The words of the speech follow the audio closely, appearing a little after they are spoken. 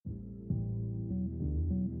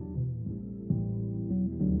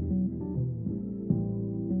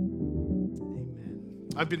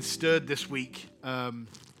I've been stirred this week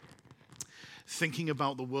thinking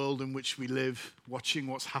about the world in which we live, watching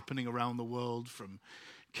what's happening around the world, from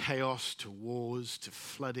chaos to wars to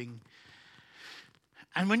flooding.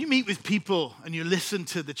 And when you meet with people and you listen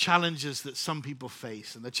to the challenges that some people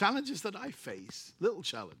face and the challenges that I face, little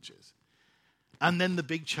challenges, and then the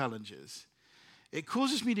big challenges, it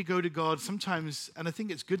causes me to go to God sometimes, and I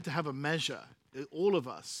think it's good to have a measure, all of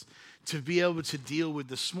us, to be able to deal with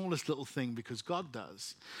the smallest little thing because God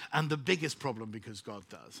does, and the biggest problem because God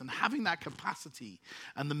does. And having that capacity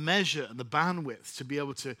and the measure and the bandwidth to be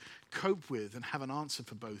able to cope with and have an answer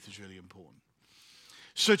for both is really important.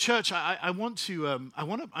 So, church, I'm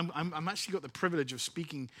actually got the privilege of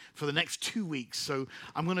speaking for the next 2 weeks. So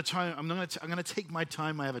I'm going to take my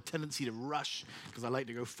time. I have a tendency to rush because I like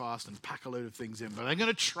to go fast and pack a load of things in. But I'm going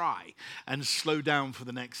to try and slow down for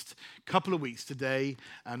the next couple of weeks today.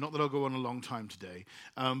 Not that I'll go on a long time today,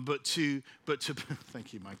 but to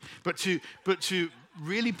thank you, Mike. But to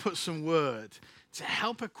really put some word to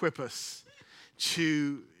help equip us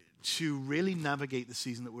to really navigate the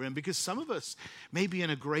season that we're in. Because some of us may be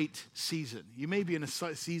in a great season. You may be in a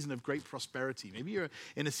season of great prosperity. Maybe you're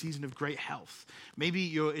in a season of great health. Maybe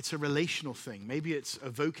it's a relational thing. Maybe it's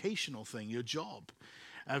a vocational thing, your job.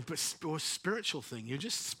 Or a spiritual thing. You're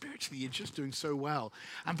just doing so well.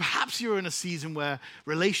 And perhaps you're in a season where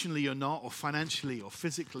relationally you're not, or financially, or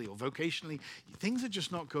physically, or vocationally, things are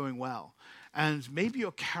just not going well. And maybe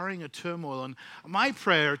you're carrying a turmoil. And my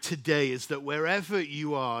prayer today is that wherever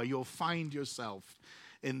you are, you'll find yourself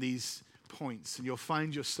in these points, and you'll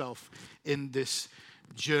find yourself in this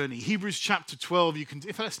journey. Hebrews chapter 12,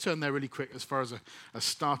 let's turn there really quick as far as a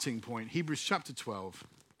starting point. Hebrews chapter 12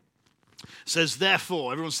 says,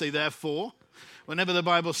 therefore, everyone say therefore. Whenever the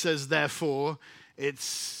Bible says therefore,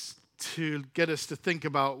 it's to get us to think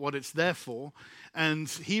about what it's there for. And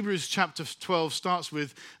Hebrews chapter 12 starts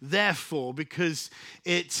with therefore because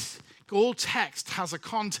all text has a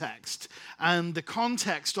context. And the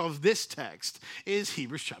context of this text is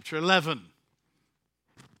Hebrews chapter 11.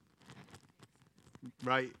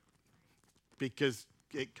 Right? Because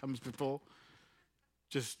it comes before.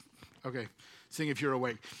 Okay. Sing if you're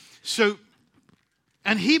awake. So,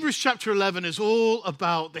 and Hebrews chapter 11 is all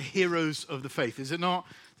about the heroes of the faith, is it not?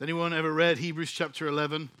 Has anyone ever read Hebrews chapter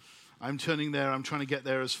 11? I'm turning there. I'm trying to get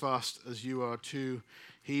there as fast as you are too.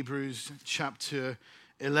 Hebrews chapter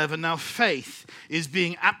 11. Now, faith is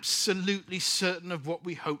being absolutely certain of what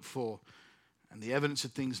we hope for, and the evidence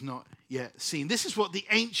of things not yet seen. This is what the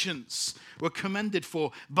ancients were commended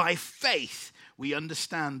for. By faith, we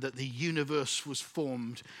understand that the universe was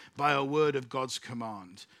formed by a word of God's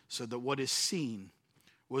command, so that what is seen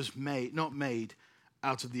was not made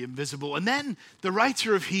out of the invisible. And then the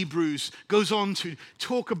writer of Hebrews goes on to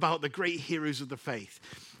talk about the great heroes of the faith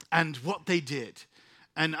and what they did.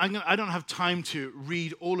 And I don't have time to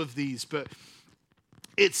read all of these, but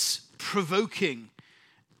it's provoking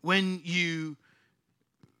when you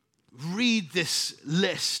read this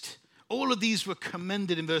list. All of these were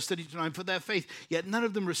commended in verse 39 for their faith, yet none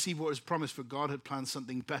of them received what was promised, for God had planned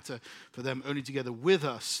something better for them. Only together with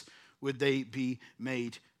us would they be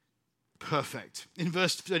made perfect. In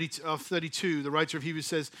verse 32, the writer of Hebrews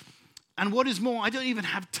says, and what is more, I don't even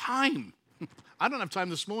have time. I don't have time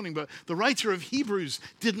this morning, but the writer of Hebrews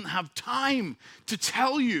didn't have time to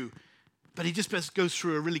tell you. But he just goes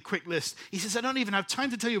through a really quick list. He says, I don't even have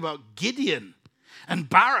time to tell you about Gideon and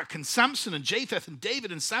Barak and Samson and Japheth and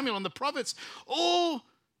David and Samuel and the prophets, all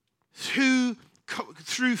who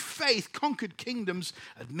through faith conquered kingdoms,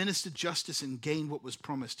 administered justice, and gained what was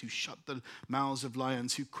promised, who shut the mouths of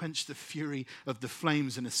lions, who quenched the fury of the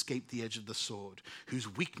flames and escaped the edge of the sword,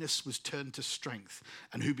 whose weakness was turned to strength,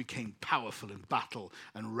 and who became powerful in battle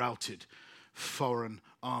and routed foreign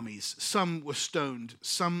armies. Some were stoned,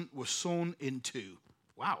 some were sawn in two.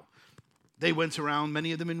 Wow. They went around,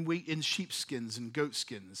 many of them in sheepskins and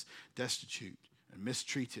goatskins, destitute and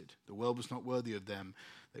mistreated. The world was not worthy of them.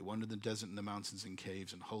 They wandered in the desert and the mountains and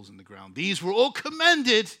caves and holes in the ground. These were all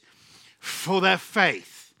commended for their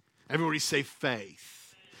faith. Everybody say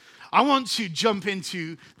faith. I want to jump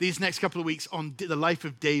into these next couple of weeks on the life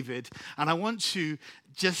of David, and I want to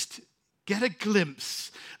just get a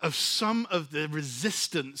glimpse of some of the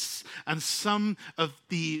resistance and some of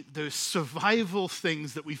the survival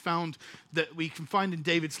things that we can find in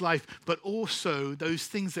David's life, but also those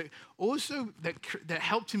things that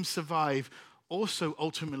helped him survive also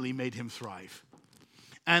ultimately made him thrive.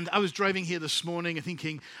 And I was driving here this morning and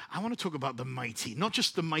thinking, I want to talk about the mighty, not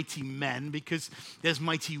just the mighty men, because there's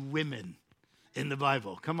mighty women in the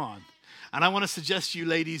Bible. Come on. And I want to suggest to you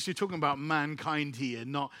ladies, you're talking about mankind here,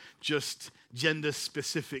 not just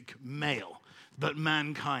gender-specific male. but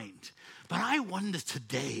mankind. But I wonder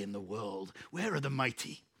today in the world, where are the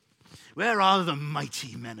mighty? Where are the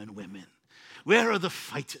mighty men and women? Where are the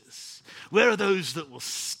fighters? Where are those that will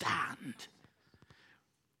stand?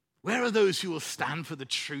 Where are those who will stand for the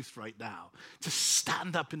truth right now? To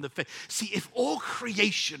stand up in the faith. See, if all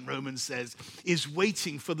creation, Romans says, is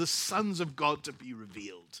waiting for the sons of God to be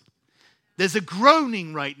revealed, there's a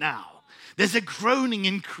groaning right now. There's a groaning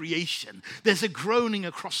in creation. There's a groaning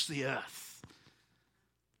across the earth.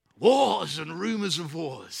 Wars and rumors of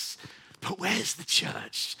wars. But where's the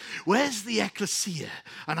church? Where's the ecclesia?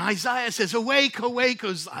 And Isaiah says, awake, awake,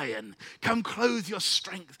 O Zion. Come clothe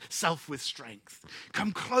yourself with strength.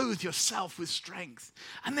 Come clothe yourself with strength.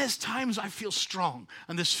 And there's times I feel strong.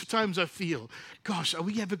 And there's times I feel, gosh, are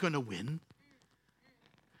we ever going to win?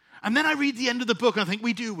 And then I read the end of the book and I think,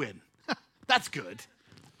 we do win. That's good.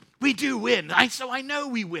 We do win. So I know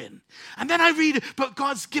we win. And then I read, but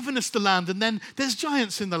God's given us the land, and then there's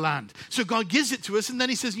giants in the land. So God gives it to us, and then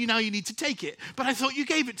he says, now you need to take it. But I thought you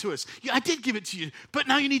gave it to us. I did give it to you, but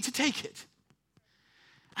now you need to take it.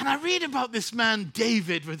 And I read about this man,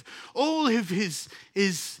 David, with all of his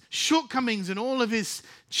shortcomings and all of his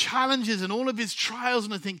challenges and all of his trials,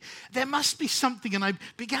 and I think, there must be something. And I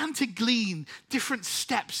began to glean different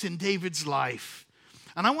steps in David's life.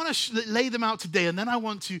 And I want to lay them out today, and then I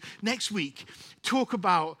want to, next week, talk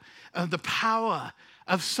about the power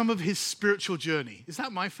of some of his spiritual journey. Is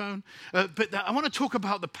that my phone? But I want to talk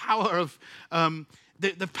about the power of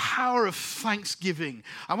the power of thanksgiving.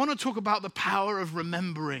 I want to talk about the power of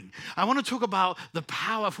remembering. I want to talk about the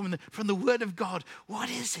power from the Word of God. What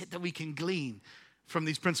is it that we can glean from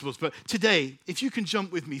these principles? But today, if you can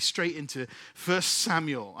jump with me straight into 1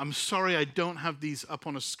 Samuel. I'm sorry I don't have these up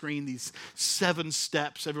on a screen, these 7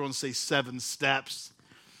 steps. Everyone say 7 steps.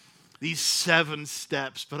 These 7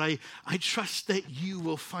 steps. But I trust that you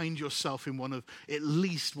will find yourself in at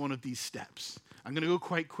least one of these steps. I'm going to go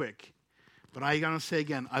quite quick. But I'm going to say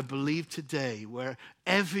again, I believe today,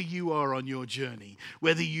 wherever you are on your journey,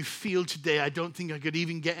 whether you feel today, I don't think I could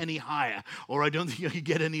even get any higher, or I don't think I could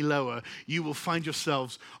get any lower, you will find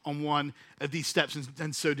yourselves on one of these steps,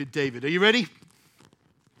 and so did David. Are you ready?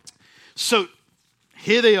 So,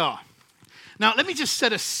 here they are. Now, let me just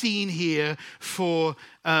set a scene here for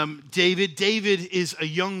David. David is a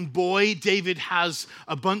young boy. David has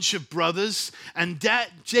a bunch of brothers. And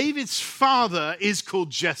David's father is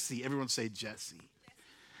called Jesse. Everyone say Jesse.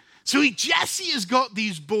 So Jesse has got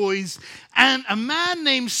these boys. And a man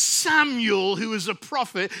named Samuel, who is a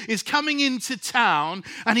prophet, is coming into town.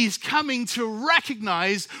 And he's coming to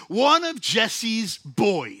recognize one of Jesse's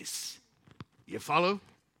boys. You follow?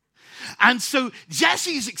 And so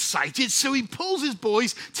Jesse's excited, so he pulls his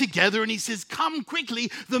boys together and he says, come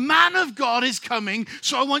quickly, the man of God is coming,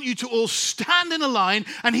 so I want you to all stand in a line,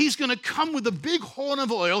 and he's going to come with a big horn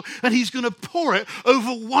of oil, and he's going to pour it over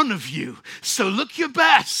one of you. So look your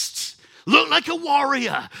best. Look like a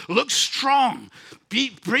warrior. Look strong.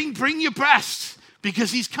 Bring your best,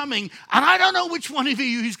 because he's coming, and I don't know which one of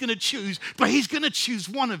you he's going to choose, but he's going to choose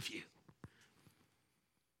one of you.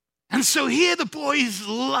 And so here the boys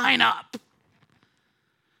line up.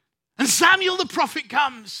 And Samuel the prophet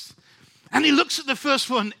comes. And he looks at the first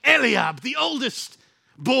one, Eliab, the oldest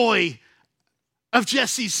boy of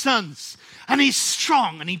Jesse's sons. And he's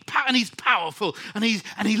strong and he's powerful. And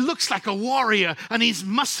he looks like a warrior and he's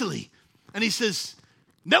muscly. And he says,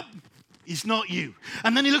 nope, it's not you.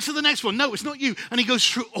 And then he looks at the next one. No, it's not you. And he goes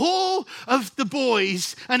through all of the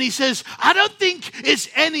boys and he says, I don't think it's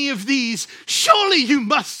any of these. Surely you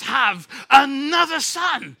must have another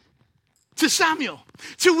son. To Samuel.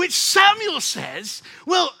 To which Samuel says,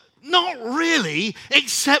 well, not really,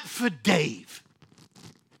 except for Dave.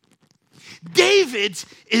 David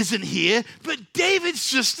isn't here, but David's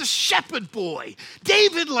just a shepherd boy.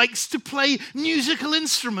 David likes to play musical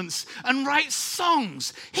instruments and write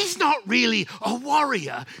songs. He's not really a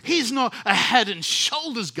warrior. He's not a head and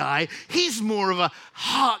shoulders guy. He's more of a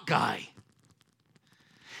heart guy.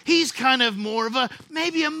 He's kind of more of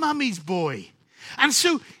maybe a mummy's boy. And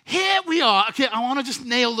so here we are. Okay, I want to just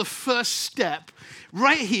nail the first step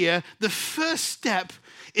right here. The first step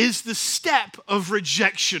is the step of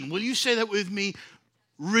rejection. Will you say that with me?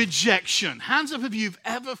 Rejection. Hands up if you've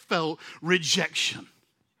ever felt rejection.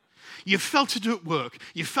 You felt it at work.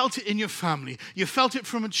 You felt it in your family. You felt it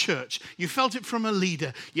from a church. You felt it from a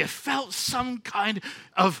leader. You felt some kind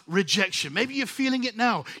of rejection. Maybe you're feeling it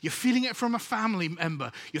now. You're feeling it from a family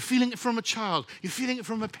member. You're feeling it from a child. You're feeling it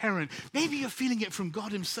from a parent. Maybe you're feeling it from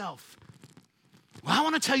God himself. Well, I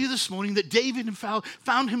want to tell you this morning that David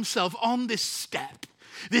found himself on this step.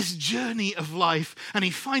 this journey of life, and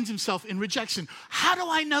he finds himself in rejection. How do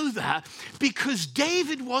I know that? Because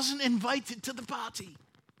David wasn't invited to the party.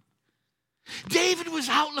 David was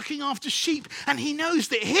out looking after sheep, and he knows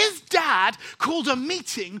that his dad called a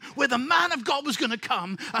meeting where the man of God was going to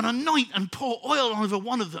come and anoint and pour oil over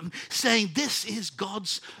one of them, saying, this is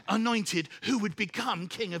God's anointed who would become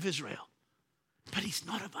king of Israel. But he's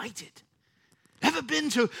not invited. Ever been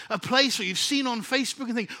to a place where you've seen on Facebook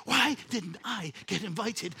and think, why didn't I get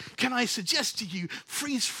invited? Can I suggest to you,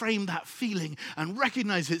 freeze frame that feeling and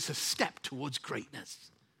recognize it's a step towards greatness.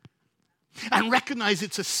 And recognize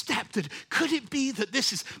it's a step that, could it be that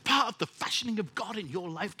this is part of the fashioning of God in your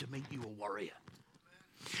life to make you a warrior?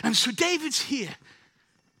 And so David's here.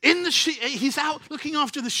 In the sheep, he's out looking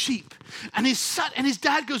after the sheep. And his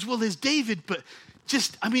dad goes, well, there's David, but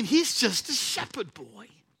he's just a shepherd boy.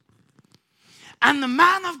 And the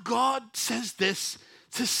man of God says this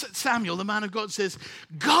to Samuel. The man of God says,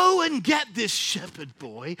 go and get this shepherd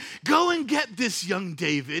boy, go and get this young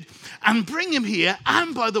David and bring him here.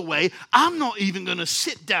 And by the way, I'm not even going to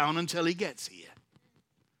sit down until he gets here.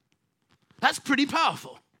 That's pretty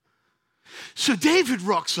powerful. So David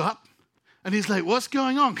rocks up and he's like, what's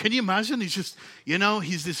going on? Can you imagine? He's just,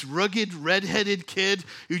 he's this rugged, red-headed kid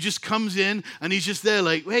who just comes in and he's just there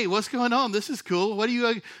like, hey, what's going on? This is cool.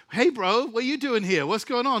 Hey, bro, what are you doing here? What's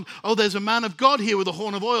going on? Oh, there's a man of God here with a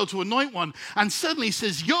horn of oil to anoint one. And suddenly he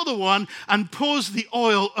says, you're the one, and pours the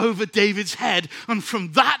oil over David's head. And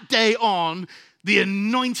from that day on, the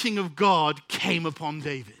anointing of God came upon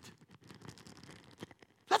David.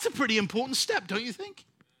 That's a pretty important step, don't you think?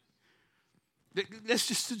 Let's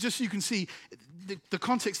just so you can see, the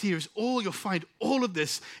context here is you'll find all of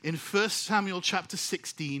this in 1 Samuel chapter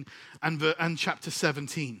 16 and chapter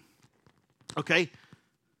 17. Okay?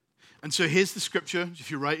 And so here's the scripture, if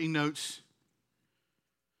you're writing notes.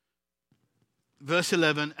 Verse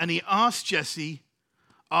 11, and he asked Jesse,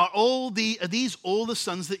 are these all the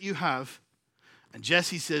sons that you have? And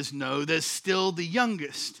Jesse says, no, there's still the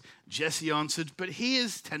youngest. Jesse answered, but he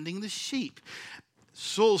is tending the sheep.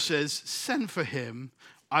 Saul says, send for him.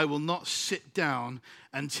 I will not sit down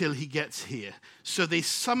until he gets here. So they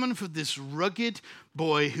summoned for this rugged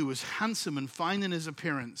boy who was handsome and fine in his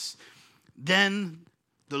appearance. Then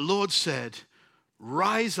the Lord said,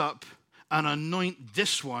 rise up and anoint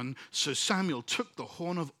this one. So Samuel took the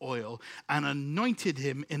horn of oil and anointed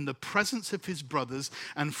him in the presence of his brothers.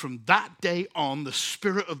 And from that day on, the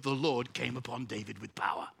Spirit of the Lord came upon David with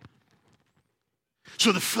power.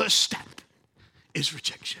 So the first step is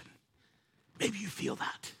rejection. Maybe you feel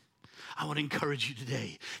that. I want to encourage you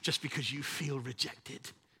today, just because you feel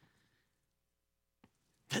rejected,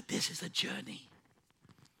 that this is a journey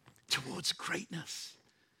towards greatness.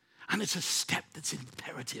 And it's a step that's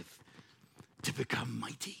imperative to become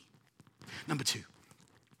mighty. Number 2,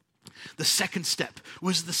 the second step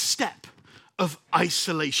was the step of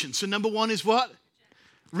isolation. So number 1 is what?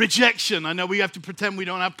 Rejection. I know we have to pretend we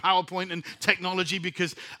don't have PowerPoint and technology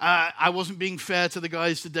because I wasn't being fair to the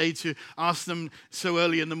guys today to ask them so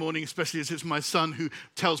early in the morning, especially as it's my son who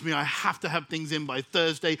tells me I have to have things in by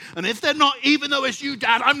Thursday. And if they're not, even though it's you,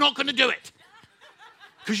 Dad, I'm not going to do it.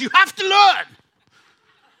 Because you have to learn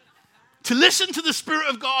to listen to the Spirit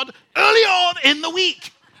of God early on in the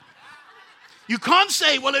week. You can't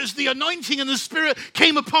say, well, it was the anointing and the Spirit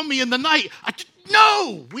came upon me in the night.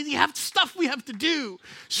 No, we have stuff we have to do.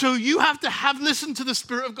 So you have to have listened to the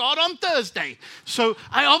Spirit of God on Thursday. So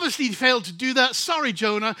I obviously failed to do that. Sorry,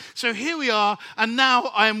 Jonah. So here we are. And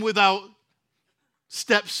now I am without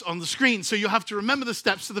steps on the screen. So you have to remember the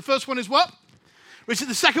steps. So the first one is what? Richard,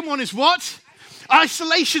 the second one is what?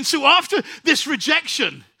 Isolation. So after this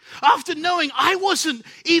rejection, after knowing I wasn't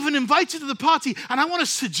even invited to the party, and I want to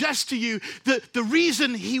suggest to you that the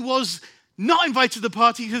reason he was not invited to the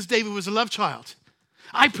party because David was a love child.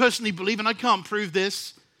 I personally believe, and I can't prove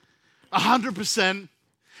this 100%,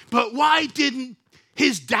 but why didn't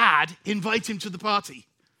his dad invite him to the party?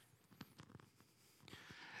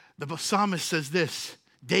 The psalmist says this.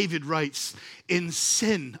 David writes, in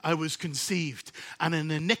sin I was conceived, and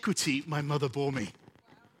in iniquity my mother bore me.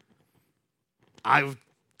 I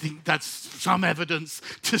think that's some evidence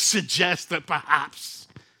to suggest that perhaps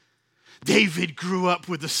David grew up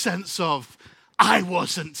with a sense of, I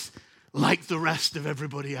wasn't like the rest of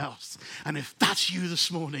everybody else. And if that's you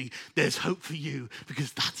this morning, there's hope for you,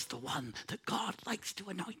 because that's the one that God likes to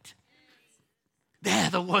anoint. They're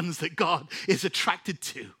the ones that God is attracted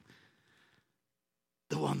to.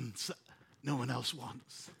 The ones that no one else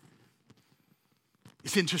wants.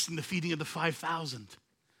 It's interesting, the feeding of the 5,000.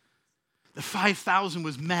 The 5,000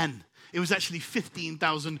 was men. It was actually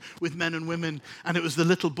 15,000 with men and women, and it was the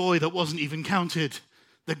little boy that wasn't even counted.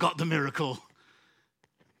 that got the miracle.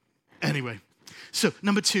 Anyway, so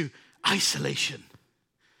number 2, isolation.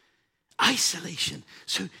 Isolation.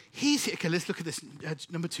 So he's here. Okay, let's look at this.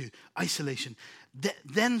 Number 2, isolation.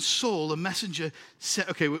 Then Saul, a messenger, said,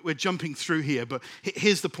 okay, we're jumping through here, but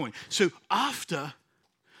here's the point. So after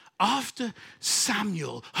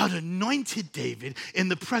Samuel had anointed David in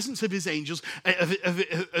the presence of his angels,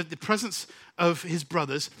 the presence of his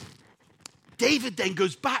brothers, David then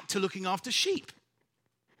goes back to looking after sheep.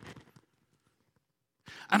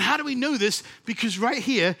 And how do we know this? Because right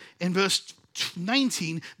here in verse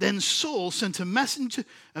 19, then Saul sent messengers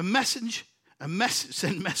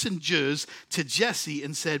to Jesse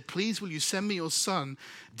and said, please will you send me your son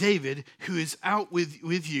David, who is out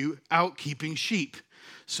with you, out keeping sheep.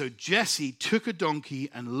 So Jesse took a donkey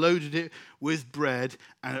and loaded it with bread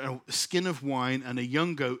and a skin of wine and a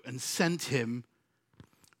young goat and sent him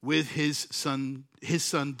with his son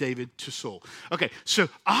David to Saul. Okay, so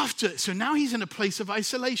now he's in a place of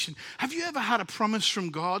isolation. Have you ever had a promise from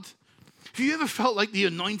God? Have you ever felt like the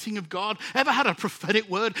anointing of God? Ever had a prophetic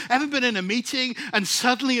word? Ever been in a meeting and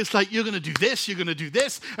suddenly it's like, you're going to do this, you're going to do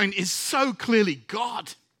this, and it's so clearly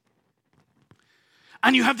God.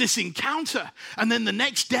 And you have this encounter, and then the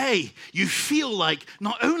next day, you feel like,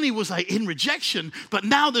 not only was I in rejection, but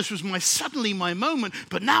now this was suddenly my moment,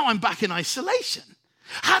 but now I'm back in isolation.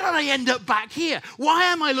 How did I end up back here? Why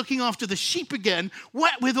am I looking after the sheep again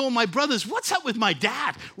with all my brothers? What's up with my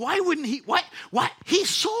dad? Why wouldn't he? Why? He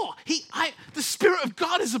saw. The Spirit of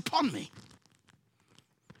God is upon me.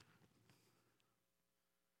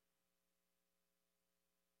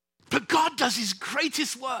 But God does his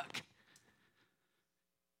greatest work.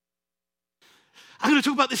 I'm going to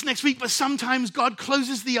talk about this next week, but sometimes God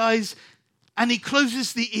closes the eyes and he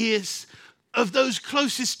closes the ears of those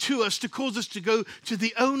closest to us to cause us to go to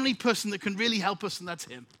the only person that can really help us, and that's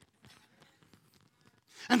him.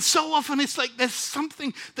 And so often it's like there's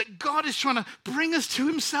something that God is trying to bring us to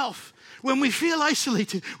himself. When we feel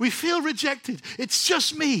isolated, we feel rejected, it's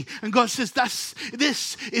just me. And God says,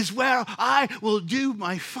 this is where I will do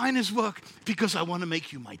my finest work because I want to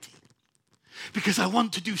make you mighty. Because I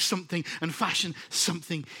want to do something and fashion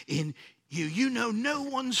something in you. You know, no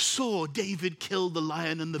one saw David kill the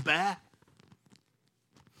lion and the bear.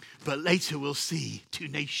 But later we'll see 2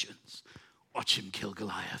 nations watch him kill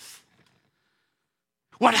Goliath.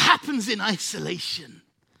 What happens in isolation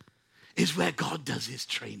is where God does his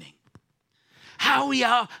training. How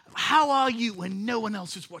are you when no one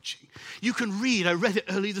else is watching? You can read, I read it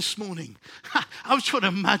early this morning. I was trying to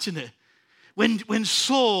imagine it. When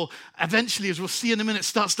Saul eventually, as we'll see in a minute,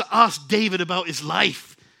 starts to ask David about his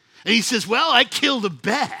life. And he says, well, I killed a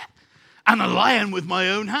bear and a lion with my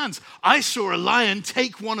own hands. I saw a lion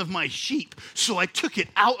take one of my sheep, so I took it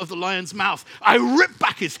out of the lion's mouth. I ripped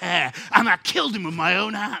back his hair and I killed him with my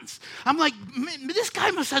own hands. I'm like, this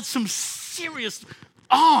guy must have some serious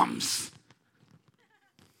arms.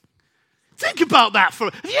 Think about that.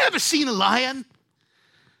 Have you ever seen a lion?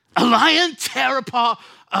 A lion tear apart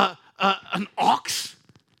an ox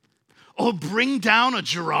or bring down a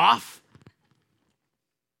giraffe?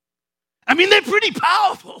 I mean, they're pretty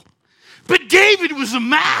powerful. But David was a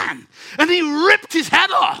man, and he ripped his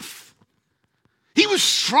head off. He was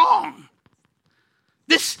strong.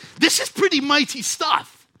 This is pretty mighty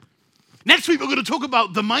stuff. Next week, we're going to talk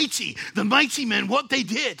about the mighty men, what they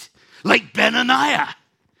did. Like Benaiah,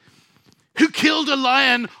 who killed a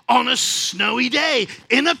lion on a snowy day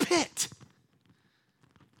in a pit.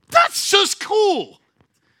 That's just cool.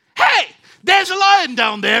 Hey, there's a lion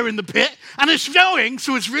down there in the pit, and it's snowing,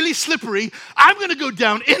 so it's really slippery. I'm going to go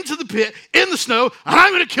down into the pit in the snow, and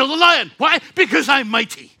I'm going to kill the lion. Why? Because I'm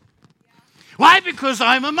mighty. Why? Because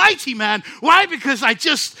I'm a mighty man. Why? Because I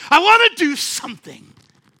want to do something.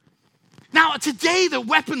 Now, today, the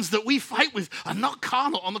weapons that we fight with are not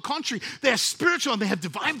carnal. On the contrary, they're spiritual, and they have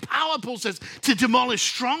divine power, Paul says, to demolish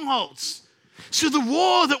strongholds. So the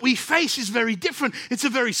war that we face is very different. It's a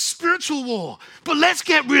very spiritual war. But let's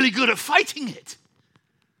get really good at fighting it.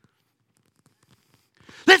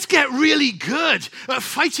 Let's get really good at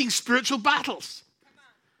fighting spiritual battles.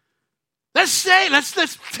 Let's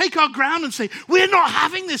take our ground and say, we're not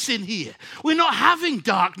having this in here. We're not having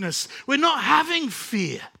darkness. We're not having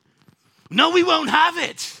fear. No, we won't have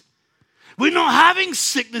it. We're not having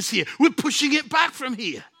sickness here. We're pushing it back from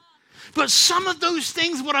here. But some of those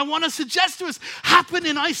things, what I want to suggest to us, happen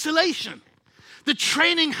in isolation. The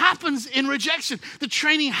training happens in rejection. The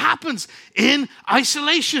training happens in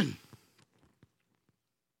isolation.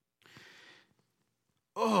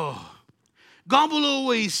 Oh, God will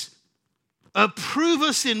always approve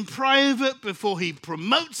us in private before he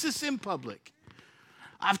promotes us in public.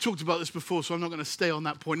 I've talked about this before, so I'm not going to stay on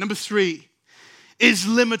that point. Number 3 is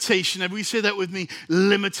limitation. Everybody say that with me.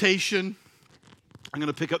 Limitation. I'm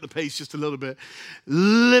going to pick up the pace just a little bit.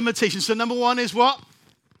 Limitation. So number 1 is what?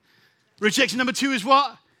 Rejection. Number 2 is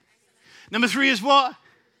what? Number 3 is what?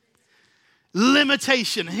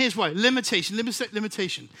 Limitation. Here's why. Limitation.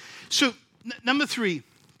 So number 3.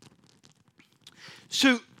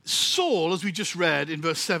 So Saul, as we just read in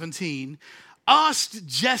verse 17, asked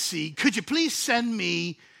Jesse, could you please send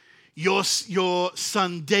me your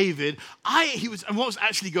son David? And what was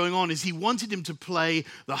actually going on is he wanted him to play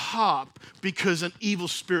the harp because an evil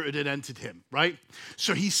spirit had entered him, right?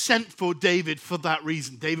 So he sent for David for that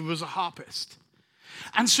reason. David was a harpist.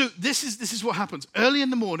 And so this is what happens. Early in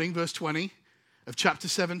the morning, verse 20 of chapter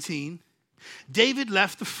 17, David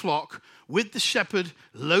left the flock with the shepherd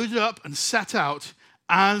loaded up and set out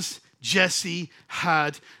as Jesse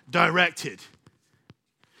had directed.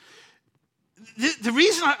 The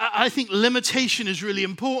reason I think limitation is really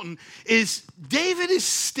important is David is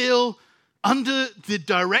still under the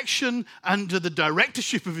direction, under the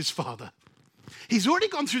directorship of his father. He's already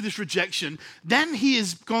gone through this rejection. Then he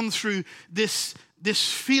has gone through this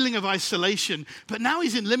feeling of isolation. But now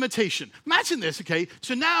he's in limitation. Imagine this, okay?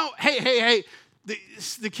 So now, hey,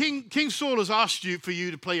 the King Saul has asked you for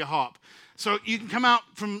you to play your harp. So you can come out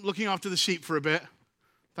from looking after the sheep for a bit.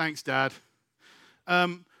 Thanks, Dad.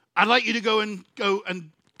 I'd like you to go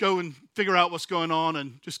and figure out what's going on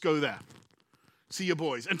and just go there. See your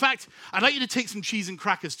boys. In fact, I'd like you to take some cheese and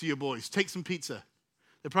crackers to your boys. Take some pizza.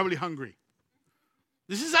 They're probably hungry.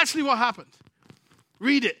 This is actually what happened.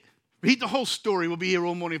 Read it. Read the whole story. We'll be here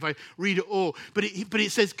all morning if I read it all. But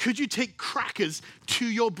it says, could you take crackers to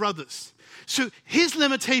your brothers? So here's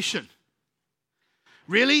limitation.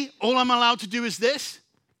 Really? All I'm allowed to do is this?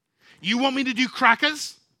 You want me to do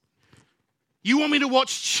crackers? You want me to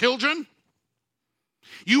watch children?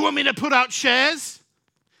 You want me to put out chairs?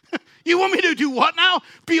 You want me to do what now?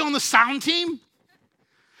 Be on the sound team?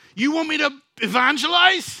 You want me to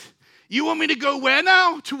evangelize? You want me to go where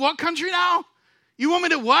now? To what country now? You want me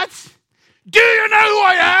to what? Do you know who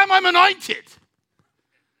I am? I'm anointed.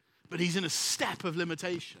 But he's in a step of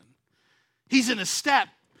limitation. He's in a step.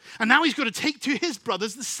 And now he's got to take to his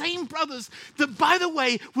brothers, the same brothers that, by the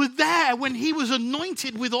way, were there when he was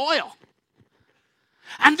anointed with oil.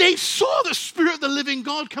 And they saw the Spirit of the living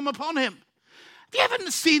God come upon him. Have you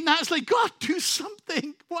ever seen that? It's like, God, do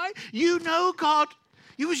something. Why? You know, God.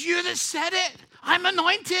 It was you that said it. I'm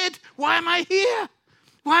anointed. Why am I here?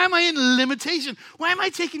 Why am I in limitation? Why am I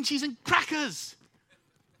taking cheese and crackers?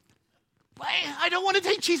 Why? I don't want to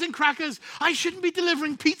take cheese and crackers. I shouldn't be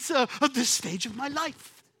delivering pizza at this stage of my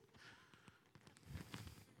life.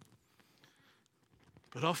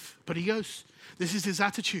 But he goes. This is his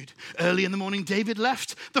attitude. Early in the morning, David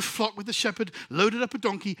left the flock with the shepherd, loaded up a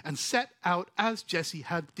donkey, and set out as Jesse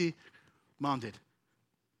had demanded,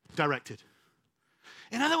 directed.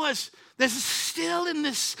 In other words, there's still in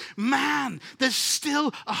this man, there's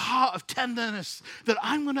still a heart of tenderness that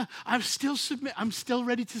I'm still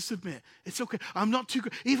ready to submit. It's okay. I'm not too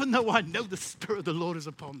good, even though I know the Spirit of the Lord is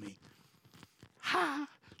upon me. I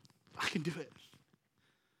can do it.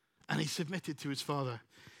 And he submitted to his father.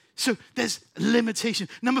 So there's limitation.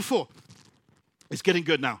 Number 4. It's getting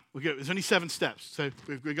good now. There's only 7 steps, so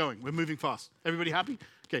we're going. We're moving fast. Everybody happy?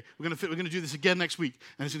 Okay, we're going to do this again next week,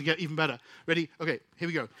 and it's going to get even better. Ready? Okay, here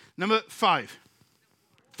we go. Number 5.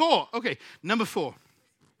 4. Okay, number 4.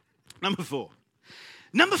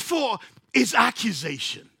 Number 4 is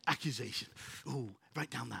accusation. Accusation. Ooh, write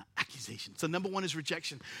down that. Accusation. So number 1 is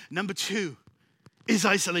rejection. Number 2 is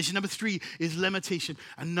isolation. Number 3 is limitation.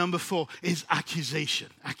 And number 4 is accusation.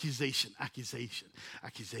 Accusation.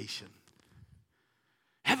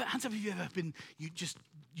 Have you ever been, you've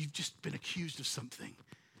just been accused of something?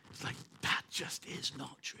 It's like, that just is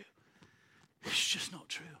not true. It's just not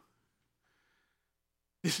true.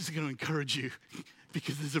 This is going to encourage you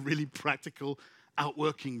because there's a really practical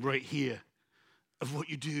outworking right here of what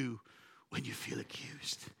you do when you feel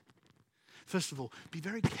accused. First of all, be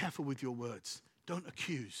very careful with your words. Don't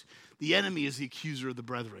accuse. The enemy is the accuser of the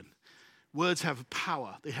brethren. Words have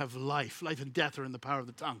power. They have life. Life and death are in the power of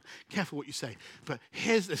the tongue. Careful what you say. But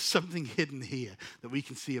there's something hidden here that we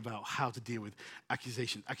can see about how to deal with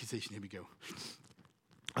accusation. Accusation, here we go.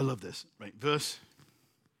 I love this. Right, verse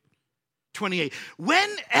 28. When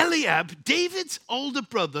Eliab, David's older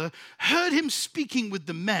brother, heard him speaking with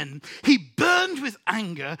the men, he burned with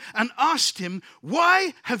anger and asked him,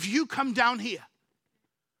 "Why have you come down here?"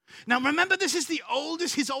 Now remember, this is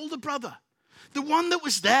his older brother, the one that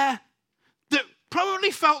was there, that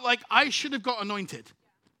probably felt like I should have got anointed.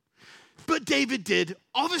 But David did.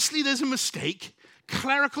 Obviously there's a mistake.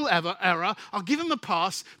 clerical error. I'll give him a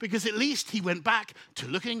pass because at least he went back to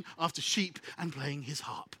looking after sheep and playing his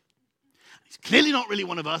harp. He's clearly not really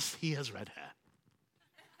one of us. He has red hair.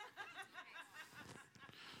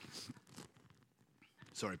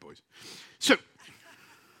 Sorry, boys. So,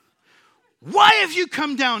 why have you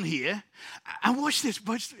come down here? And watch this.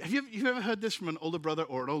 Have you ever heard this from an older brother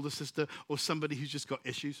or an older sister or somebody who's just got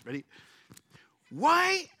issues? Ready?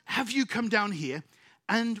 Why have you come down here,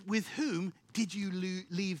 and with whom did you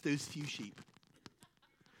leave those few sheep?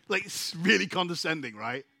 Like, it's really condescending,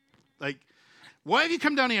 right? Like, why have you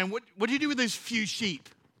come down here, and what do you do with those few sheep?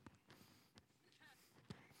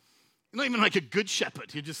 You're not even like a good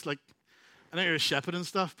shepherd. You're just like, I know you're a shepherd and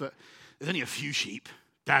stuff, but there's only a few sheep,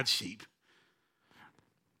 dad's sheep.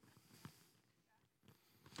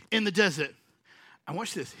 In the desert. And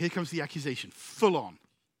watch this. Here comes the accusation. Full on.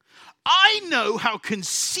 I know how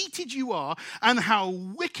conceited you are and how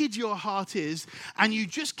wicked your heart is, and you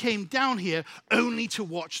just came down here only to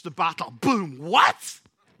watch the battle. Boom. What?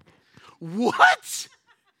 What?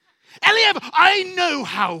 Eliab, I know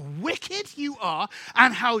how wicked you are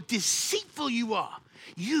and how deceitful you are.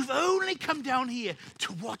 You've only come down here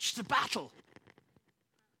to watch the battle.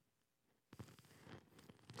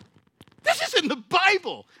 This is in the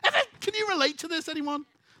Bible. Can you relate to this, anyone?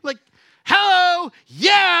 Like, hello,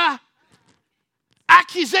 yeah,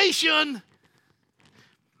 accusation.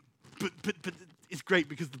 But it's great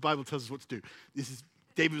because the Bible tells us what to do.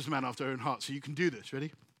 David was a man after our own heart, so you can do this.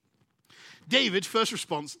 Ready? David, first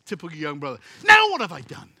response, typical young brother. Now what have I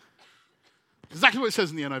done? Exactly what it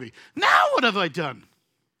says in the NIV. Now what have I done?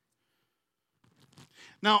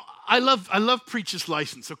 Now, I love preacher's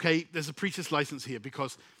license, okay? There's a preacher's license here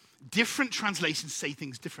because different translations say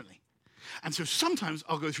things differently. And so sometimes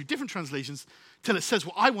I'll go through different translations till it says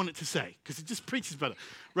what I want it to say, because it just preaches better,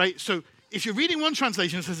 right? So if you're reading one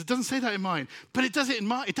translation, it says it doesn't say that in mine, but it does it in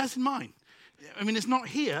mine. It does in mine. I mean, it's not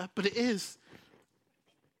here, but it is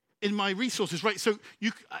in my resources, right? So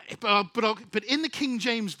but in the King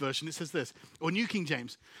James version, it says this, or New King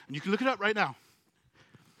James, and you can look it up right now.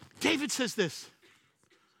 David says this.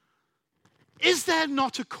 Is there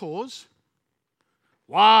not a cause?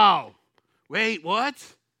 Wow. Wait, what?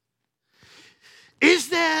 Is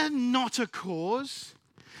there not a cause?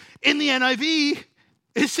 In the NIV,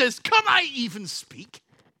 it says, can I even speak?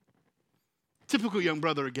 Typical young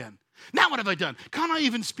brother again. Now what have I done? Can't I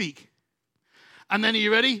even speak? And then are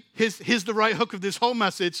you ready? Here's the right hook of this whole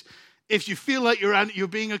message. If you feel like you're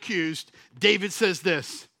being accused, David says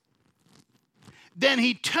this. Then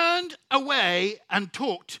he turned away and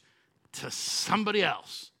talked to somebody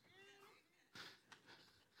else.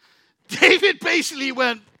 David basically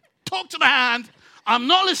went, talk to the hand. I'm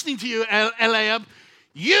not listening to you, Eliab.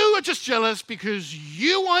 You are just jealous because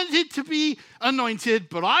you wanted to be anointed,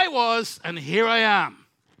 but I was, and here I am.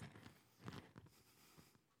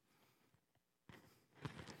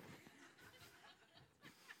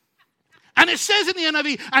 And it says in the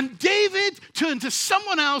NIV, and David turned to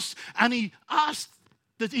someone else and he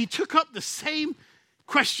took up the same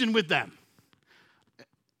question with them.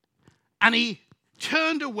 And he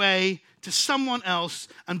turned away to someone else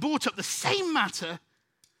and brought up the same matter.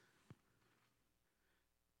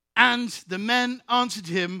 And the men answered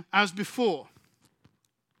him as before.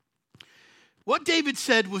 What David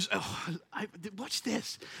said was, watch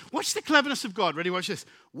this. Watch the cleverness of God. Ready, watch this.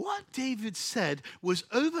 What David said was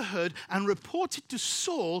overheard and reported to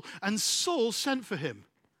Saul, and Saul sent for him.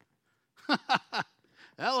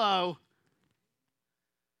 Hello.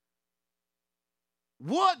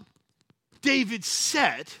 What David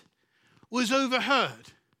said was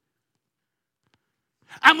overheard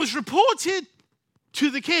and was reported to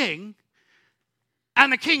the king,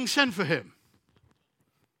 and the king sent for him.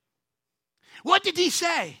 What did he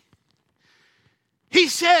say? He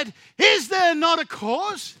said, is there not a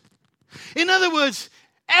cause? In other words,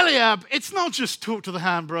 Eliab, it's not just talk to the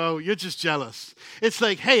hand, bro. You're just jealous. It's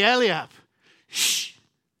like, hey, Eliab, shh.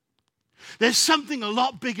 There's something a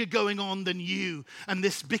lot bigger going on than you and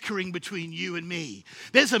this bickering between you and me.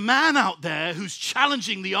 There's a man out there who's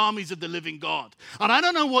challenging the armies of the living God. And I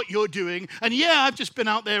don't know what you're doing. And yeah, I've just been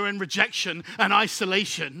out there in rejection and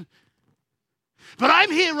isolation. But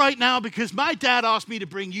I'm here right now because my dad asked me to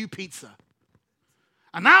bring you pizza.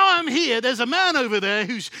 And now I'm here. There's a man over there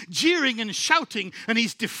who's jeering and shouting, and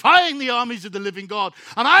he's defying the armies of the living God.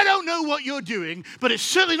 And I don't know what you're doing, but it's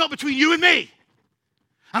certainly not between you and me.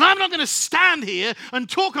 And I'm not going to stand here and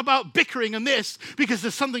talk about bickering and this because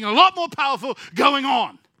there's something a lot more powerful going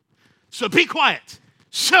on. So be quiet.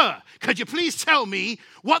 Sir, could you please tell me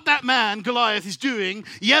what that man, Goliath, is doing,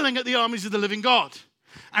 yelling at the armies of the living God?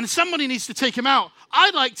 and somebody needs to take him out,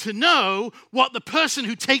 I'd like to know what the person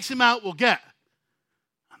who takes him out will get.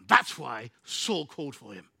 And that's why Saul called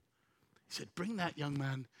for him. He said, bring that young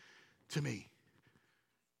man to me.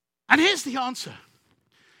 And here's the answer.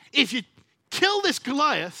 If you kill this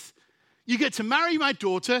Goliath, you get to marry my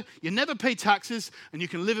daughter, you never pay taxes, and you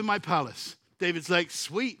can live in my palace. David's like,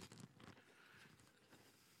 sweet.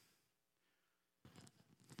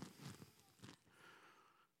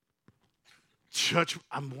 Church,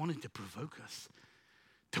 I'm wanting to provoke us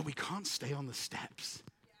that we can't stay on the steps.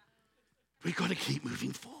 We've got to keep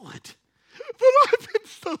moving forward. But I've been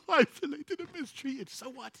so isolated and mistreated. So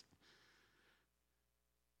what?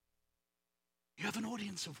 You have an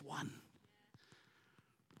audience of one.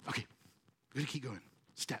 Okay, we're going to keep going.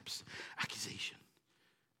 Steps. Accusation.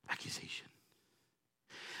 Accusation.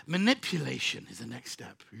 Manipulation is the next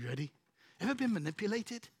step. Are you ready? Ever been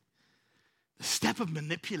manipulated? The step of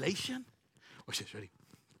manipulation? Watch this, ready?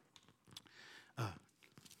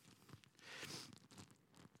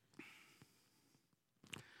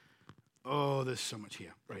 There's so much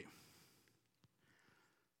here. Right.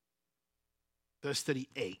 Verse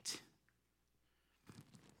 38.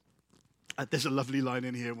 There's a lovely line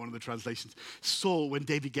in here, one of the translations. Saul, when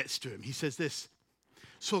David gets to him, he says this.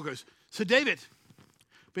 Saul goes, so David,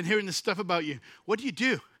 been hearing this stuff about you. What do?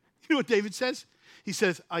 You know what David says? He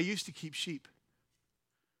says, I used to keep sheep.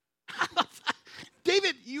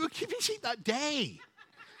 David, you were keeping sheep that day.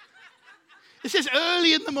 It says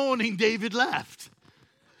early in the morning, David left.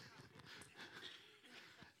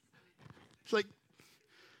 It's like,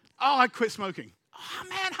 I quit smoking. Oh,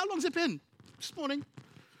 man, how long's it been? This morning.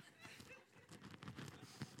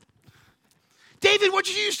 David, what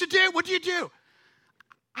did you used to do? What do you do?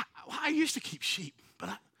 I used to keep sheep, but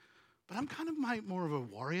I'm kind of more of a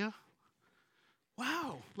warrior.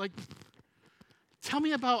 Wow, like, tell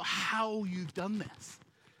me about how you've done this.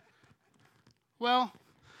 Well,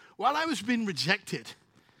 while I was being rejected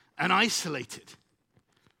and isolated,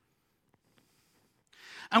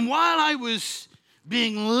 and while I was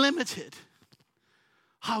being limited,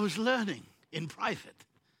 I was learning in private.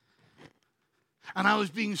 And I was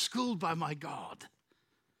being schooled by my God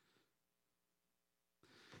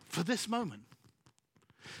for this moment.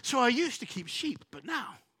 So I used to keep sheep, but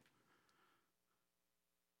now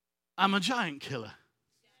I'm a giant killer.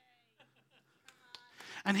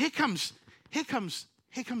 And here comes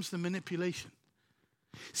the manipulation.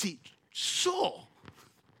 See, Saul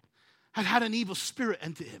had an evil spirit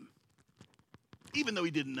enter him, even though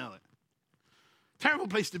he didn't know it. Terrible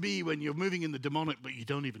place to be when you're moving in the demonic, but you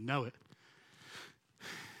don't even know it.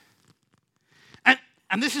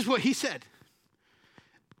 And this is what he said.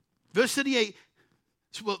 Verse 38,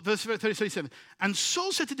 verse 37. And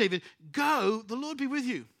Saul said to David, go, the Lord be with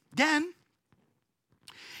you. Then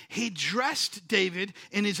he dressed David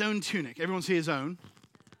in his own tunic. Everyone see his own.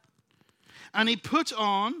 And he put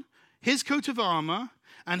on his coat of armor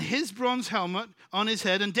and his bronze helmet on his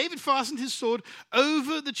head. And David fastened his sword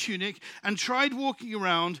over the tunic and tried walking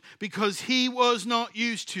around because he was not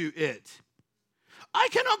used to it. I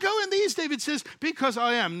cannot go in these, David says, because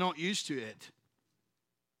I am not used to it.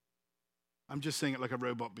 I'm just saying it like a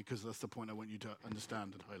robot because that's the point I want you to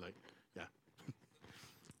understand and highlight. Yeah.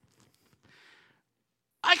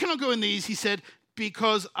 I cannot go in these, he said,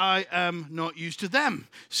 because I am not used to them.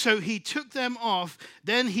 So he took them off.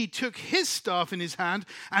 Then he took his staff in his hand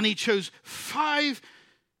and he chose 5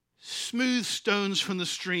 smooth stones from the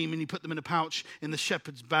stream and he put them in a pouch in the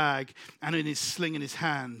shepherd's bag and in his sling in his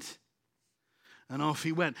hand. And off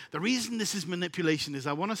he went. The reason this is manipulation is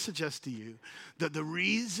I want to suggest to you that the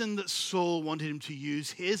reason that Saul wanted him to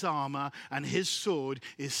use his armor and his sword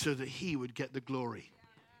is so that he would get the glory.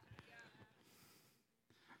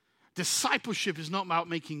 Discipleship is not about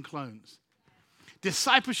making clones.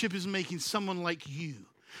 Discipleship is making someone like you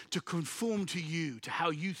to conform to you, to how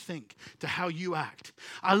you think, to how you act.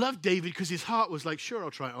 I love David because his heart was like, sure,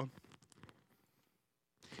 I'll try it on.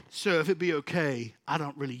 So if it be okay, I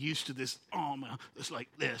don't really used to this armor that's like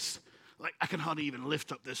this. Like I can hardly even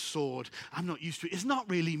lift up this sword. I'm not used to it. It's not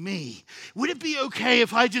really me. Would it be okay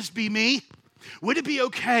if I just be me? Would it be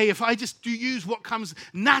okay if I just use what comes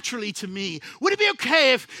naturally to me? Would it be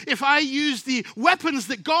okay if I use the weapons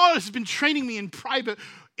that God has been training me in private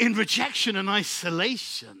in rejection and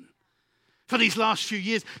isolation for these last few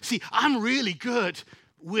years? See, I'm really good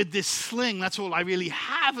with this sling. That's all I really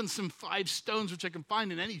have, and some 5 stones which I can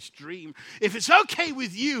find in any stream. If it's okay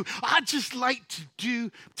with you, I'd just like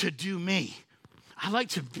to do me. I like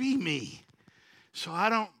to be me. So I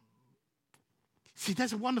don't. See,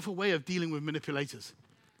 there's a wonderful way of dealing with manipulators.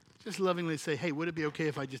 Just lovingly say, hey, would it be okay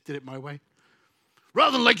if I just did it my way?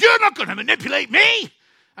 Rather than like, you're not going to manipulate me.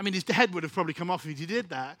 I mean, his head would have probably come off if he did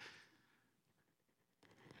that.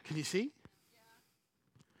 Can you see?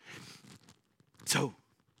 So,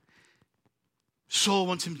 Saul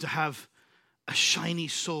wants him to have a shiny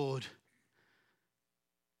sword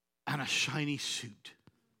and a shiny suit.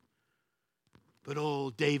 But all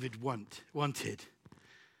David wanted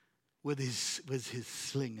was his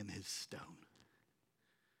sling and his stone.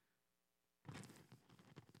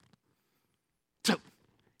 So,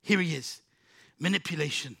 here he is.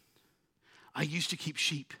 Manipulation. I used to keep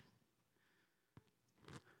sheep.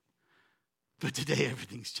 But today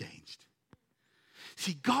everything's changed.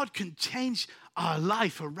 See, God can change our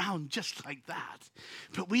life around just like that.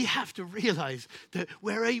 But we have to realize that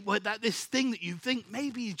that this thing that you think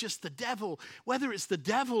maybe is just the devil, whether it's the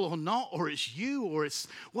devil or not, or it's you, or it's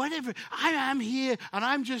whatever. I am here and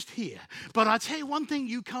I'm just here. But I'll tell you one thing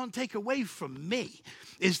you can't take away from me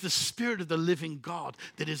is the Spirit of the living God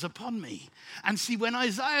that is upon me. And see, when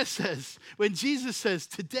Jesus says,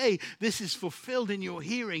 today this is fulfilled in your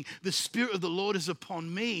hearing, the Spirit of the Lord is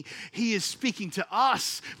upon me, he is speaking to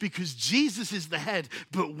us because Jesus is the head,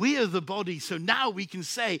 but we are the body. So now we can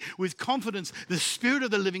say with confidence, the Spirit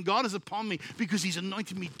of the living God is upon me because he's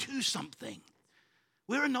anointed me to something.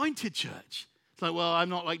 We're anointed, church. It's like, well, I'm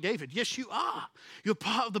not like David. Yes, you are. You're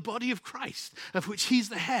part of the body of Christ, of which he's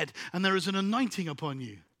the head, and there is an anointing upon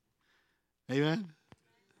you. Amen?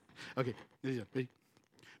 Okay, ready?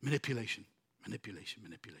 Manipulation.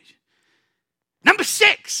 Number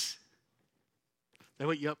 6. Did I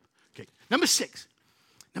wake you up? Okay, number 6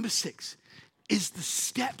 is the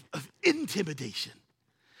step of intimidation.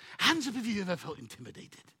 Hands up if you've ever felt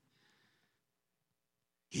intimidated.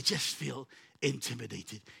 You just feel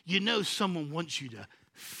intimidated. You know someone wants you to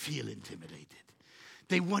feel intimidated.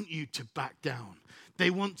 They want you to back down. They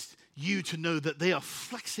want you to know that they are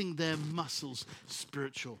flexing their muscles,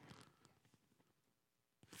 spiritual,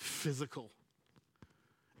 physical,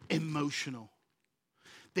 emotional.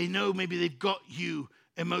 They know maybe they've got you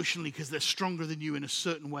emotionally because they're stronger than you in a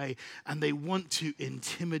certain way, and they want to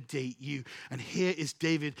intimidate you. And here is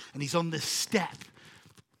David, and he's on this step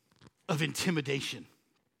of intimidation.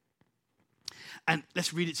 And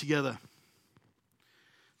let's read it together.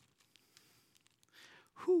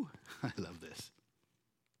 Whew, I love this.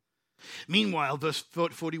 Meanwhile, verse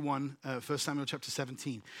 41, 1 Samuel chapter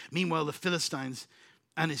 17. Meanwhile, the Philistines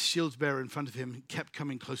and his shield bearer in front of him kept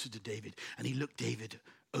coming closer to David, and he looked David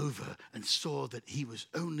over and saw that he was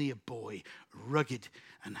only a boy, rugged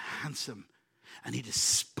and handsome, and he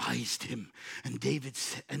despised him. And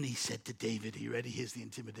he said to David, are you ready? Here's the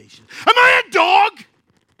intimidation. Am I a dog?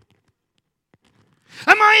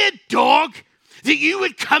 Am I a dog that you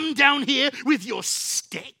would come down here with your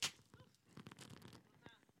stick?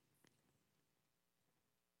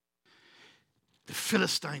 The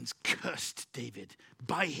Philistines cursed David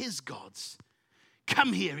by his gods.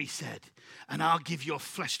 Come here, he said, and I'll give your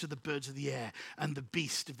flesh to the birds of the air and the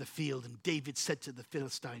beast of the field. And David said to the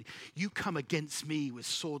Philistine, you come against me with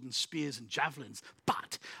sword and spears and javelins,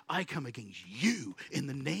 but I come against you in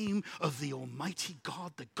the name of the Almighty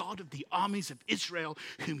God, the God of the armies of Israel,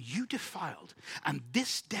 whom you defiled. And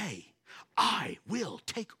this day I will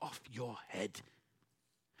take off your head,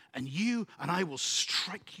 and I will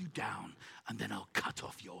strike you down, and then I'll cut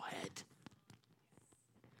off your head.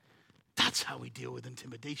 That's how we deal with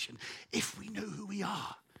intimidation. If we know who we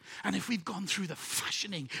are, and if we've gone through the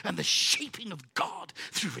fashioning and the shaping of God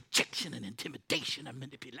through rejection and intimidation and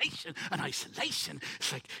manipulation and isolation,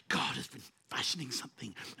 it's like God has been fashioning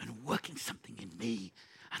something and working something in me,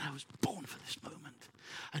 and I was born for this moment.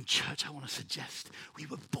 And church, I want to suggest we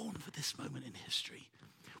were born for this moment in history.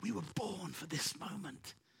 We were born for this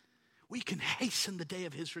moment. We can hasten the day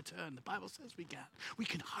of his return. The Bible says we can. We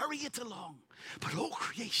can hurry it along. But all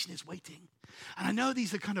creation is waiting. And I know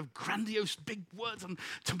these are kind of grandiose big words. And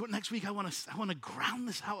next week I want to ground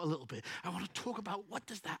this out a little bit. I want to talk about what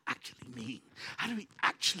does that actually mean? How do we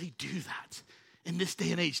actually do that in this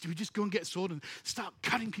day and age? Do we just go and get a sword and start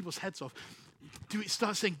cutting people's heads off? Do we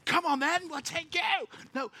start saying, come on then, we'll take you?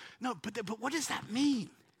 No, but what does that mean?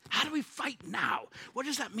 How do we fight now? What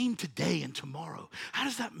does that mean today and tomorrow? How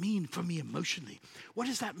does that mean for me emotionally? What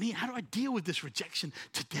does that mean? How do I deal with this rejection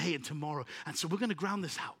today and tomorrow? And so we're going to ground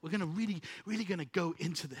this out. We're going to really going to go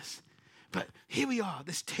into this. But here we are,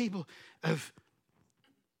 this table of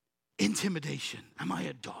intimidation. Am I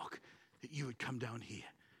a dog that you would come down here?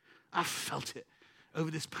 I felt it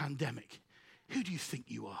over this pandemic. Who do you think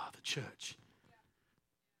you are, the church?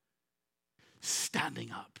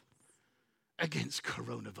 Standing up against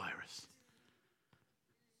coronavirus.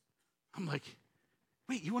 I'm like,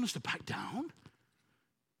 wait, you want us to back down?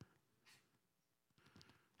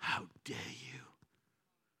 How dare you?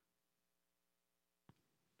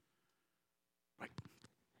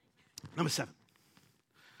 Number seven.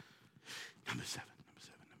 Number seven.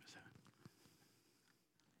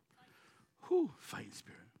 Whew, fighting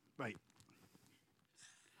spirit. Right.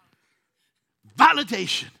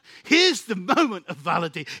 Validation. Here's the moment of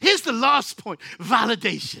validation. Here's the last point.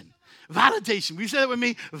 Validation. Validation. Will you say that with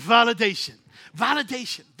me? Validation.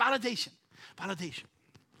 Validation. Validation. Validation.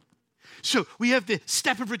 So we have the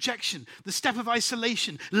step of rejection, the step of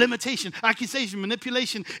isolation, limitation, accusation,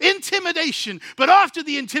 manipulation, intimidation. But after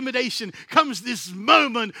the intimidation comes this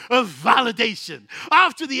moment of validation.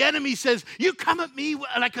 After the enemy says, you come at me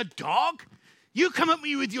like a dog? You come at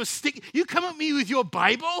me with your stick? You come at me with your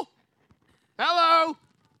Bible? Hello?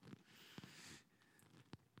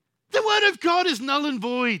 The word of God is null and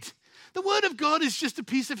void. The word of God is just a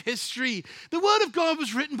piece of history. The word of God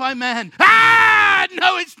was written by man.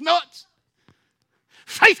 No, it's not.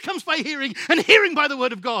 Faith comes by hearing, and hearing by the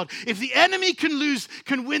word of God. If the enemy can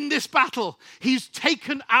win this battle, he's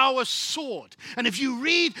taken our sword. And if you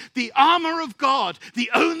read the armor of God, the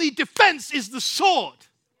only defense is the sword.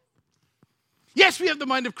 Yes, we have the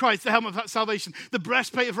mind of Christ, the helmet of salvation, the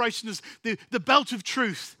breastplate of righteousness, the belt of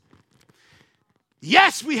truth.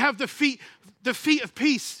 Yes, we have the feet of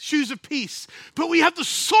peace, shoes of peace. But we have the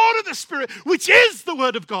sword of the Spirit, which is the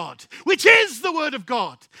word of God. Which is the word of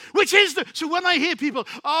God. So when I hear people,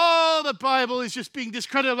 the Bible is just being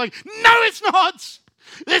discredited, I'm like, no, it's not.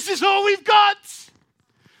 This is all we've got.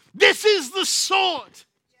 This is the sword.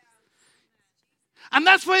 And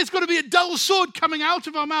that's why it's got to be a dull sword coming out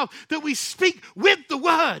of our mouth, that we speak with the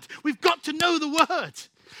word. We've got to know the word.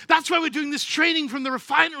 That's why we're doing this training from the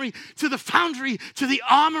refinery to the foundry to the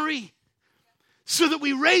armory. So that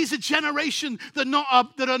we raise a generation that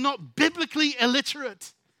are not biblically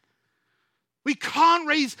illiterate. We can't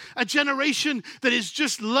raise a generation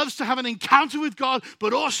that loves to have an encounter with God,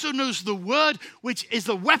 but also knows the word, which is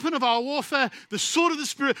the weapon of our warfare, the sword of the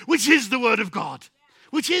Spirit, which is the word of God.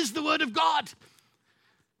 Which is the word of God.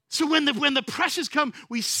 So when the pressures come,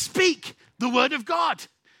 we speak the word of God.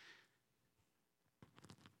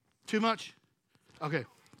 Too much? Okay.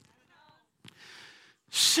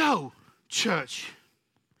 So, church,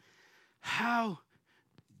 how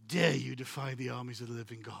dare you defy the armies of the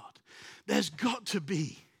living God? There's got to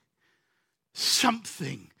be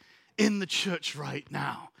something in the church right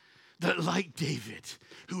now that, like David,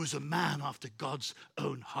 who was a man after God's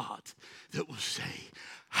own heart, that will say,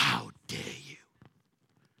 how dare you?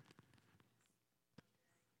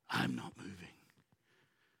 I'm not moving,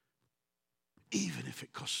 even if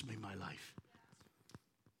it costs me my life.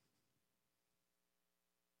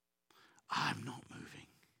 I'm not moving.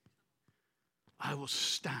 I will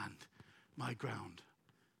stand my ground.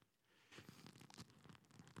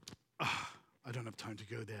 I don't have time to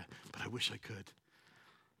go there, but I wish I could.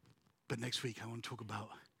 But next week I want to talk about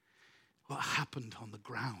what happened on the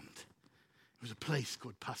ground. It was a place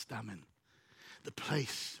called Pasdammim. The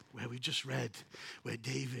place where we just read, where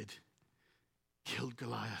David killed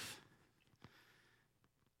Goliath.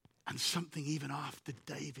 And something even after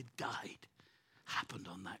David died happened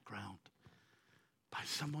on that ground by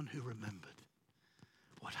someone who remembered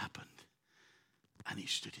what happened. And he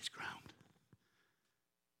stood his ground.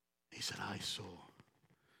 He said, I saw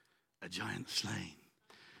a giant slain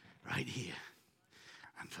right here.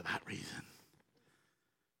 And for that reason,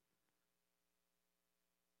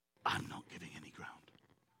 I'm not giving any ground.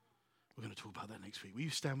 We're going to talk about that next week. Will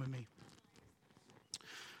you stand with me?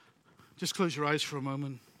 Just close your eyes for a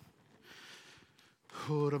moment.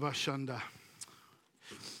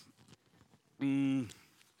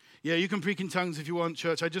 Yeah, you can preach in tongues if you want,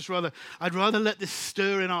 church. I'd rather let this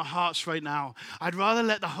stir in our hearts right now. I'd rather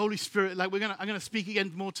let the Holy Spirit, I'm going to speak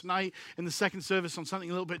again more tonight in the second service on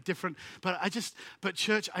something a little bit different. But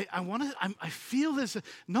church, I feel there's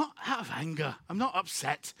not out of anger. I'm not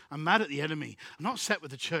upset. I'm mad at the enemy. I'm not upset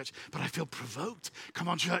with the church, but I feel provoked. Come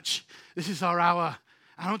on, church. This is our hour.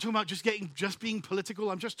 I'm not talking about just being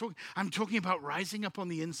political. I'm talking about rising up on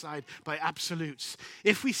the inside by absolutes.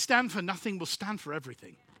 If we stand for nothing, we'll stand for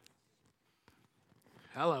everything.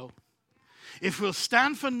 Hello. If we'll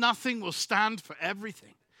stand for nothing, we'll stand for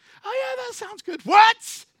everything. Oh yeah, that sounds good.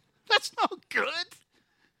 What? That's not good.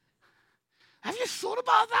 Have you thought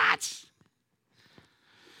about that?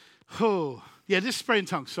 Oh, yeah, just pray in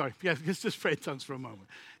tongues. Sorry. Yeah, just pray in tongues for a moment.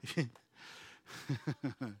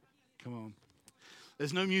 Come on.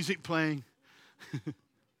 There's no music playing.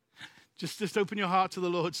 Just open your heart to the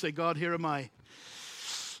Lord. Say, God, here am I.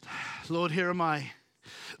 Lord, here am I.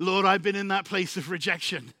 Lord, I've been in that place of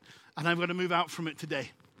rejection, and I'm going to move out from it today.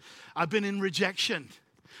 I've been in rejection.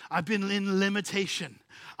 I've been in limitation.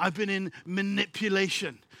 I've been in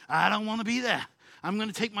manipulation. I don't want to be there. I'm going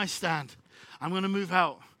to take my stand. I'm going to move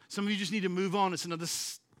out. Some of you just need to move on. It's another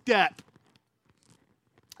step.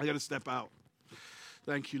 I got to step out.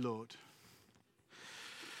 Thank you, Lord.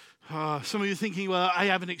 Some of you are thinking, well, I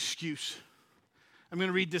have an excuse. I'm going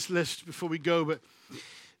to read this list before we go, but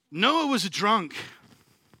Noah was a drunk.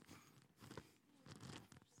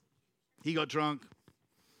 He got drunk.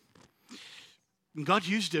 And God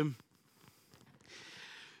used him.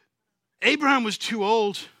 Abraham was too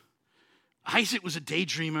old. Isaac was a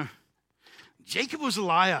daydreamer. Jacob was a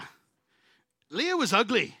liar. Leah was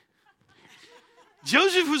ugly.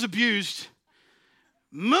 Joseph was abused.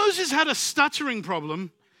 Moses had a stuttering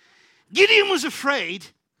problem. Gideon was afraid.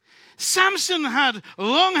 Samson had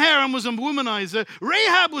long hair and was a womanizer.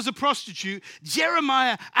 Rahab was a prostitute.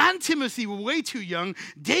 Jeremiah and Timothy were way too young.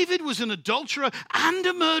 David was an adulterer and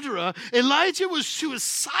a murderer. Elijah was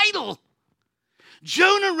suicidal.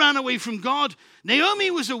 Jonah ran away from God.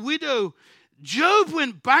 Naomi was a widow. Job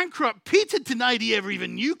went bankrupt. Peter denied he ever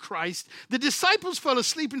even knew Christ. The disciples fell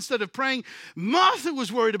asleep instead of praying. Martha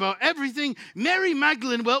was worried about everything. Mary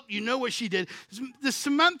Magdalene, well, you know what she did. The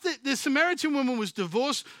Samaritan woman was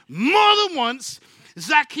divorced more than once.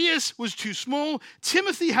 Zacchaeus was too small.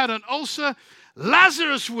 Timothy had an ulcer.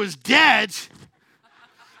 Lazarus was dead.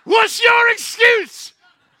 What's your excuse?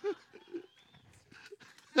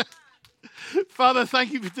 Father,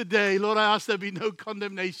 thank you for today. Lord, I ask there be no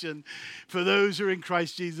condemnation for those who are in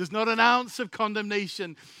Christ Jesus. Not an ounce of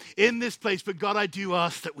condemnation in this place, but God, I do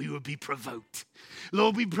ask that we would be provoked.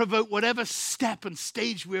 Lord, we provoke whatever step and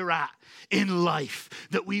stage we're at in life,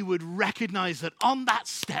 that we would recognize that on that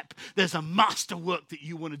step, there's a master work that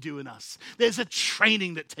you want to do in us. There's a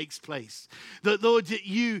training that takes place. That, Lord, that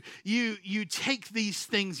you take these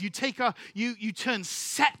things, you turn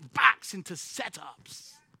setbacks into setups.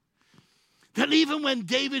 That even when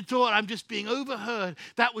David thought, I'm just being overheard,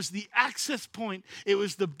 that was the access point. It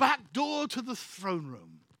was the back door to the throne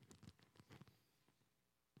room.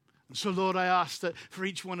 And so, Lord, I ask that for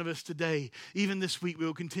each one of us today, even this week, we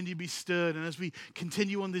will continue to be stirred. And as we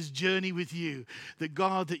continue on this journey with you, that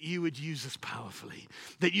God, that you would use us powerfully.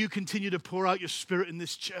 That you continue to pour out your Spirit in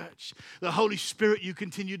this church. The Holy Spirit, you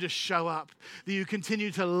continue to show up. That you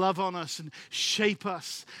continue to love on us and shape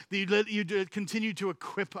us. That you continue to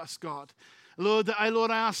equip us, God. Lord, I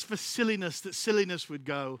ask for silliness, that silliness would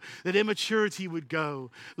go, that immaturity would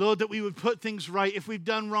go. Lord, that we would put things right. If we've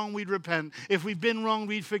done wrong, we'd repent. If we've been wrong,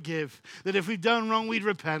 we'd forgive. That if we've done wrong, we'd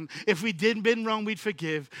repent. If we didn't been wrong, we'd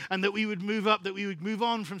forgive. And that we would move up, that we would move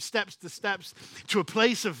on from steps to a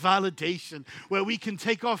place of validation where we can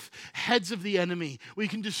take off heads of the enemy. We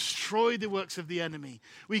can destroy the works of the enemy.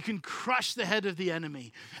 We can crush the head of the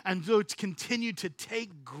enemy. And Lord, to continue to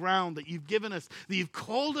take ground that you've given us, that you've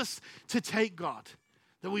called us to take, God,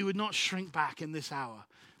 that we would not shrink back in this hour,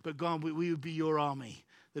 but God, we would be your army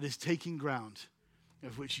that is taking ground,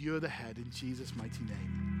 of which you're the head, in Jesus' mighty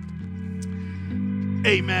name.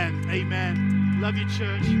 Amen. Amen. Love you,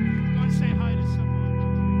 church. Go and say hi.